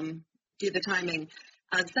to do the timing.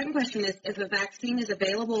 The second question is, if a vaccine is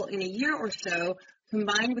available in a year or so,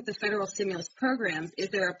 combined with the federal stimulus programs, is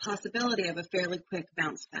there a possibility of a fairly quick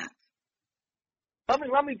bounce back?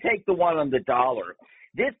 Let me take the one on the dollar.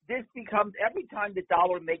 This becomes, every time the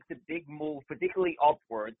dollar makes a big move, particularly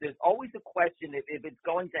upwards, there's always a question if it's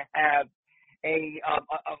going to have a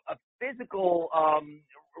physical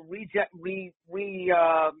rejiggering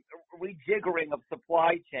of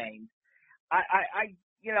supply chains.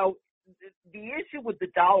 The issue with the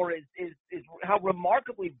dollar is how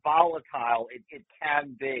remarkably volatile it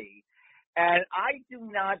can be. And I do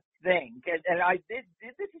not think,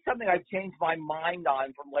 this is something I've changed my mind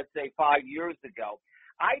on from, let's say, 5 years ago.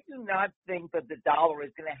 I do not think that the dollar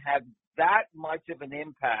is going to have that much of an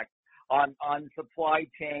impact on supply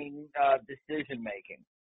chain decision making.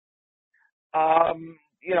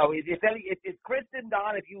 If Kristen,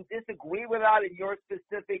 Don, if you disagree with that in your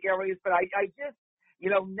specific areas, but I just,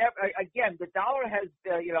 again, the dollar has,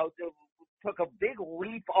 took a big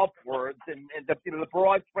leap upwards, and the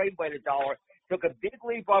broad trade weighted dollar took a big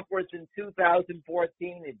leap upwards in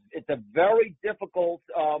 2014. It's a very difficult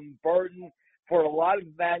burden for a lot of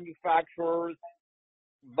manufacturers,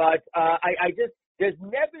 but there's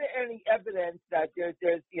never any evidence that there's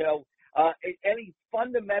any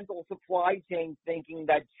fundamental supply chain thinking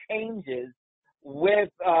that changes with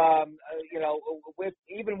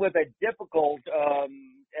even with a difficult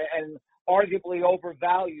and arguably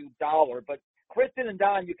overvalued dollar. But Kristen and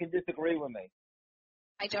Don, you can disagree with me.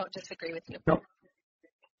 I don't disagree with you.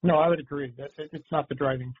 No, I would agree that it's not the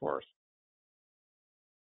driving force.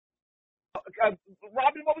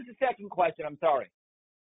 Robin, what was the second question? I'm sorry.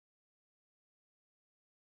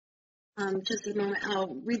 Just a moment.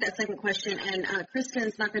 I'll read that second question. And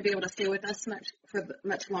Kristen's not going to be able to stay with us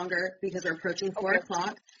much longer because we're approaching 4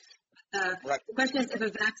 o'clock. Right. The question is, if a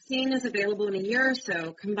vaccine is available in a year or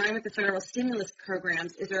so, combined with the federal stimulus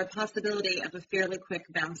programs, is there a possibility of a fairly quick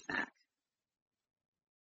bounce back?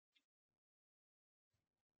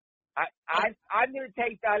 I'm going to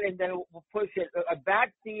take that and then we'll push it. A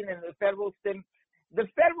vaccine and the federal stimulus.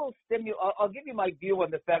 I'll give you my view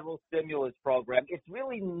on the federal stimulus program. It's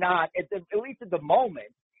really not, at least at the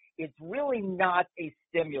moment, it's really not a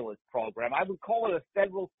stimulus program. I would call it a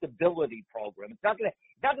federal stability program. It's not going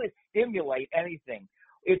to stimulate anything.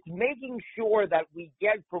 It's making sure that we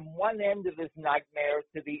get from one end of this nightmare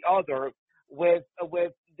to the other with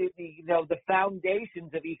the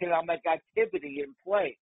foundations of economic activity in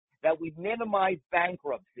place. That we minimize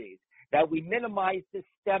bankruptcies, that we minimize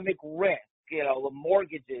systemic risk, the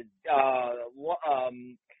mortgages,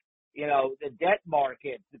 the debt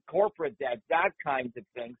market, the corporate debt, that kinds of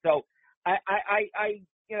thing. So I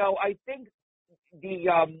think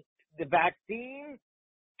the vaccine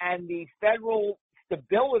and the federal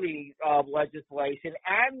stability legislation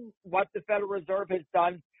and what the Federal Reserve has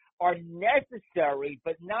done are necessary,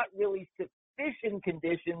 but not really sufficient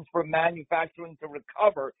conditions for manufacturing to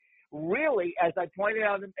recover. Really, as I pointed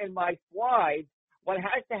out in my slides, what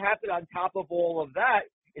has to happen on top of all of that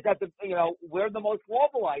is that we're the most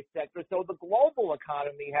globalized sector, so the global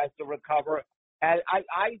economy has to recover. And I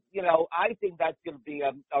think that's going to be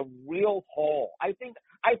a real hole. I think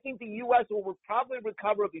the U.S. will probably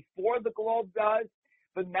recover before the globe does,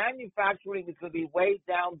 but manufacturing is going to be weighed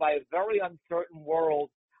down by a very uncertain world,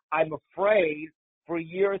 I'm afraid, for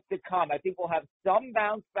years to come. I think we'll have some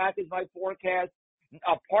bounce back is my forecast.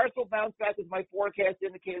 A partial bounce back is my forecast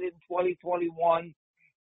indicated in 2021,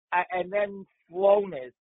 and then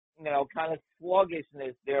slowness, kind of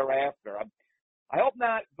sluggishness thereafter. I hope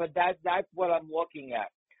not, but that's what I'm looking at.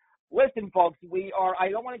 Listen, folks, I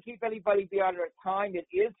don't want to keep anybody beyond our time. It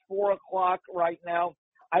is 4 o'clock right now.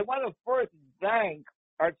 I want to first thank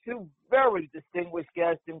our two very distinguished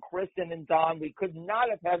guests, Kristen and Don. We could not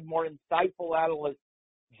have had more insightful analysts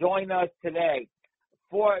join us today.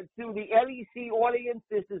 To the NEC audience,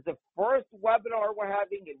 this is the first webinar we're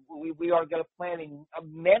having, and we are going to planning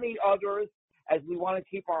many others as we want to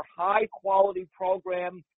keep our high-quality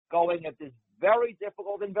program going at this very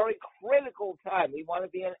difficult and very critical time. We want to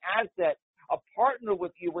be an asset, a partner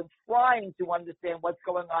with you in trying to understand what's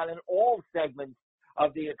going on in all segments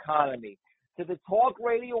of the economy. To the talk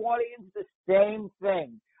radio audience, the same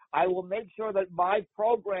thing. I will make sure that my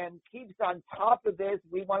program keeps on top of this.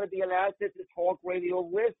 We want to be an asset to talk radio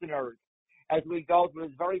listeners as we go through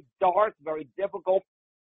this very dark, very difficult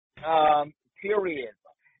period.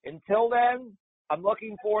 Until then, I'm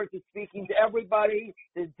looking forward to speaking to everybody,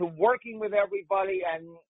 to working with everybody,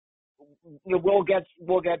 and we'll get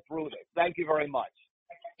through this. Thank you very much.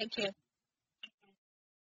 Thank you.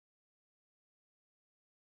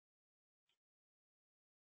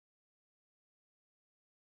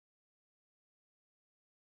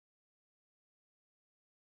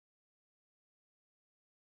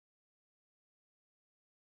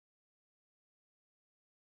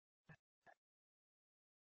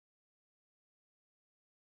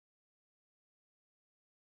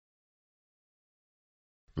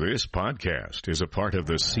 This podcast is a part of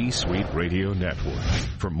the C-Suite Radio Network.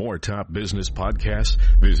 For more top business podcasts,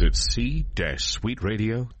 visit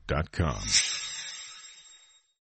c-suiteradio.com.